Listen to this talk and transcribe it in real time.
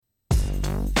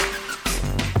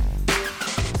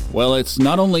Well, it's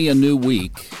not only a new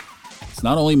week, it's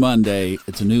not only Monday,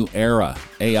 it's a new era,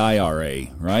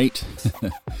 A-I-R-A, right?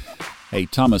 Hey,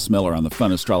 Thomas Miller on the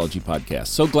Fun Astrology Podcast.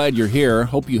 So glad you're here.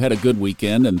 Hope you had a good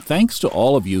weekend, and thanks to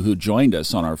all of you who joined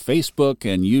us on our Facebook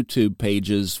and YouTube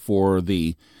pages for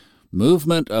the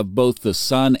movement of both the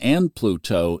Sun and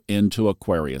Pluto into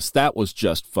Aquarius. That was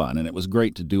just fun, and it was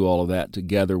great to do all of that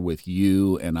together with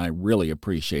you, and I really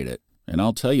appreciate it. And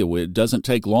I'll tell you, it doesn't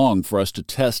take long for us to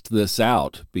test this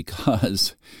out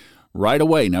because right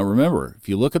away, now remember, if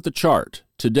you look at the chart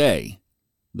today,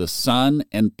 the Sun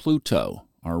and Pluto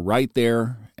are right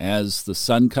there. As the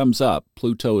Sun comes up,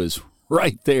 Pluto is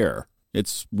right there.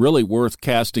 It's really worth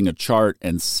casting a chart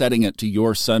and setting it to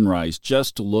your sunrise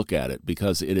just to look at it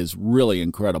because it is really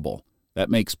incredible. That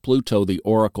makes Pluto the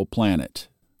oracle planet.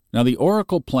 Now, the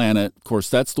oracle planet, of course,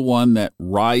 that's the one that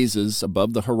rises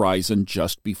above the horizon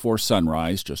just before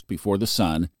sunrise, just before the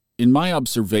sun. In my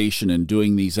observation in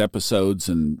doing these episodes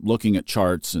and looking at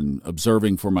charts and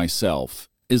observing for myself,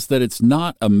 is that it's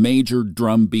not a major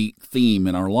drumbeat theme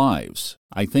in our lives.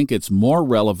 I think it's more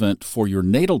relevant for your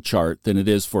natal chart than it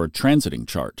is for a transiting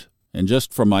chart. And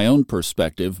just from my own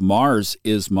perspective, Mars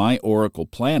is my oracle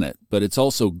planet, but it's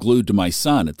also glued to my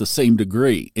sun at the same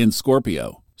degree in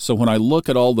Scorpio. So when I look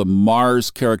at all the Mars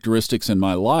characteristics in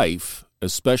my life,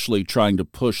 especially trying to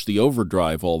push the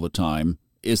overdrive all the time,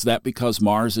 is that because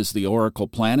Mars is the oracle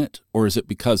planet? Or is it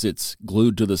because it's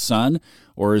glued to the sun?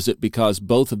 Or is it because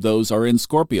both of those are in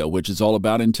Scorpio, which is all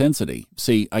about intensity?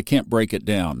 See, I can't break it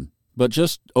down. But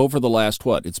just over the last,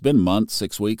 it's been months,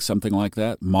 6 weeks, something like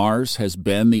that, Mars has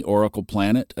been the oracle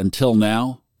planet until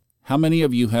now. How many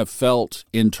of you have felt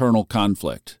internal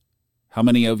conflict? How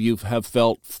many of you have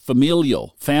felt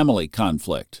family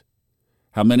conflict?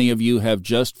 How many of you have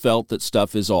just felt that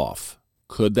stuff is off?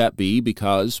 Could that be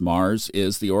because Mars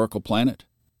is the oracle planet?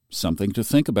 Something to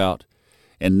think about.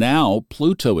 And now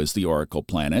Pluto is the oracle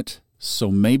planet,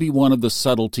 so maybe one of the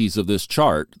subtleties of this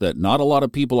chart that not a lot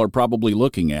of people are probably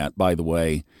looking at, by the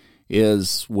way,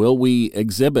 is will we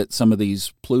exhibit some of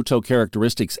these Pluto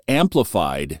characteristics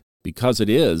amplified because it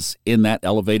is in that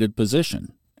elevated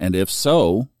position? And if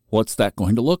so, what's that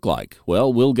going to look like?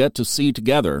 Well, we'll get to see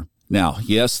together. Now,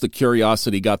 yes, the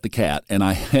curiosity got the cat, and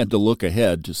I had to look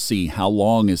ahead to see how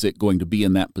long is it going to be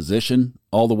in that position,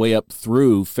 all the way up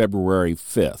through February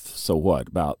 5th. So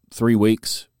about 3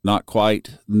 weeks? Not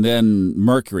quite. And then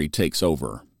Mercury takes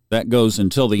over. That goes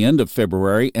until the end of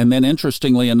February, and then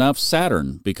interestingly enough,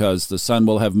 Saturn, because the Sun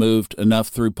will have moved enough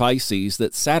through Pisces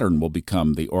that Saturn will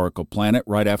become the oracle planet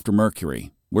right after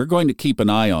Mercury. We're going to keep an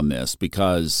eye on this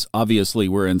because obviously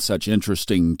we're in such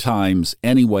interesting times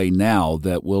anyway now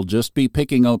that we'll just be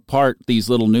picking apart these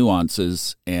little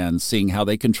nuances and seeing how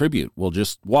they contribute. We'll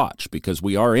just watch because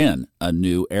we are in a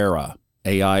new era.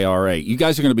 A-I-R-A. You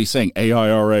guys are going to be saying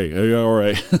A-I-R-A, A-I-R-A.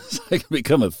 It's like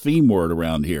become a theme word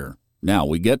around here. Now,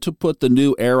 we get to put the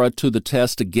new era to the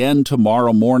test again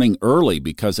tomorrow morning early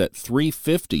because at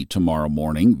 3:50 tomorrow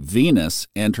morning, Venus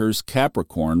enters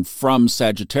Capricorn from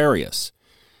Sagittarius.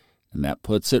 And that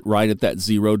puts it right at that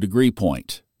 0 degree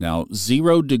point. Now,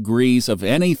 0 degrees of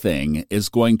anything is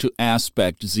going to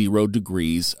aspect 0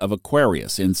 degrees of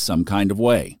Aquarius in some kind of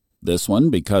way. This one,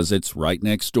 because it's right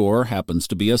next door, happens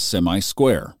to be a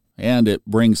semi-square. And it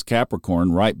brings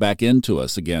Capricorn right back into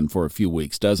us again for a few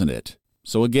weeks, doesn't it?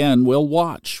 So again, we'll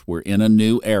watch. We're in a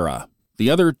new era. The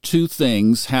other two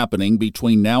things happening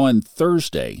between now and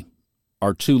Thursday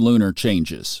are 2 lunar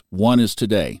changes. One is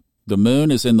today. The moon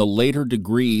is in the later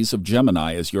degrees of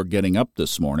Gemini as you're getting up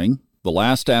this morning. The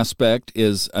last aspect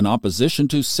is an opposition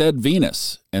to said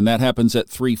Venus, and that happens at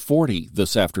 3:40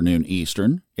 this afternoon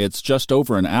Eastern. It's just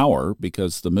over an hour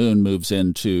because the moon moves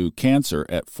into Cancer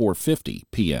at 4:50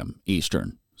 p.m.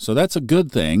 Eastern. So that's a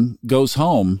good thing, goes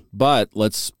home, but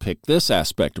let's pick this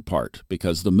aspect apart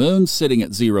because the moon's sitting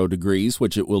at 0 degrees,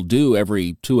 which it will do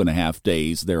every 2.5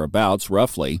 days thereabouts,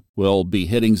 roughly, will be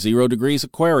hitting 0 degrees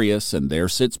Aquarius, and there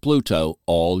sits Pluto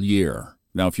all year.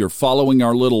 Now, if you're following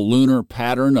our little lunar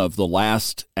pattern of the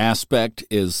last aspect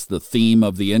is the theme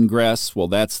of the ingress, well,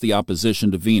 that's the opposition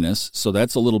to Venus, so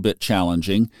that's a little bit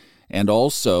challenging. And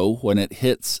also, when it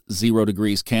hits 0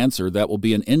 degrees Cancer, that will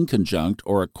be an inconjunct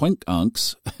or a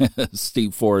quincunx.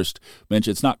 Steve Forrest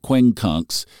mentioned it's not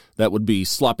quincunx. That would be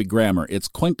sloppy grammar. It's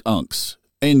quincunx,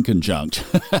 inconjunct.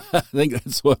 I think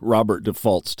that's what Robert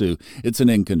defaults to. It's an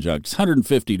inconjunct. It's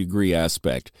 150-degree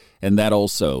aspect, and that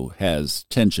also has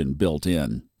tension built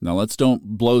in. Now, let's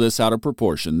don't blow this out of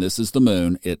proportion. This is the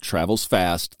moon. It travels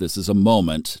fast. This is a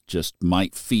moment. Just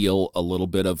might feel a little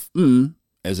bit of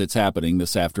as it's happening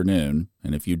this afternoon,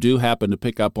 and if you do happen to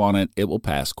pick up on it, it will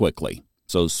pass quickly.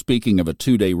 So speaking of a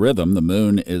 2-day rhythm, the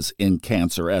moon is in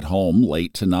Cancer at home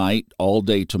late tonight, all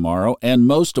day tomorrow, and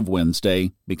most of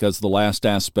Wednesday, because the last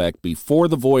aspect before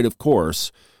the void, of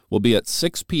course, will be at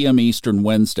 6 p.m. Eastern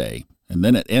Wednesday, and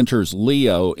then it enters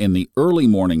Leo in the early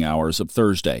morning hours of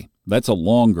Thursday. That's a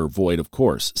longer void, of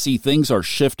course. See, things are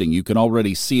shifting. You can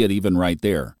already see it even right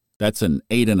there. That's an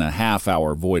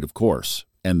 8.5-hour void, of course.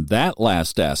 And that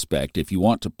last aspect, if you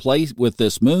want to play with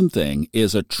this moon thing,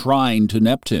 is a trine to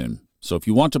Neptune. So if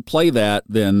you want to play that,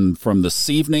 then from this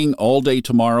evening, all day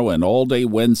tomorrow, and all day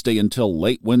Wednesday until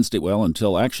late Wednesday, well,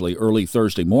 until actually early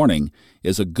Thursday morning,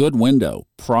 is a good window,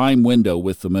 prime window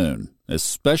with the moon,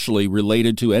 especially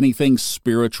related to anything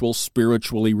spiritual,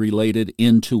 spiritually related,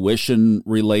 intuition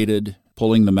related,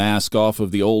 pulling the mask off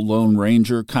of the old Lone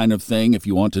Ranger kind of thing. If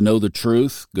you want to know the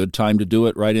truth, good time to do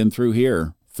it right in through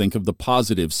here. Think of the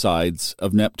positive sides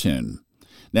of Neptune.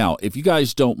 Now, if you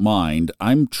guys don't mind,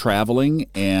 I'm traveling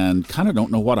and kind of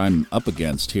don't know what I'm up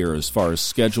against here as far as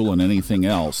schedule and anything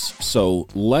else. So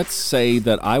let's say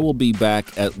that I will be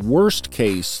back at worst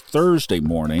case Thursday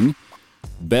morning,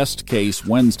 best case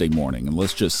Wednesday morning, and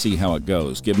let's just see how it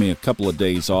goes. Give me a couple of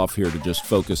days off here to just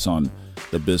focus on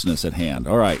the business at hand.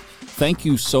 All right. Thank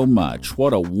you so much.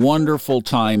 What a wonderful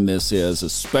time this is,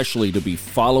 especially to be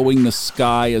following the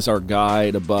sky as our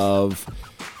guide above,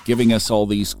 giving us all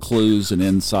these clues and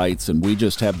insights, and we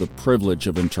just have the privilege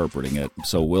of interpreting it.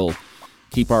 So we'll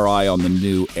keep our eye on the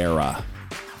new era.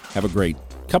 Have a great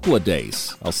couple of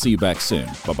days. I'll see you back soon.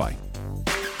 Bye-bye.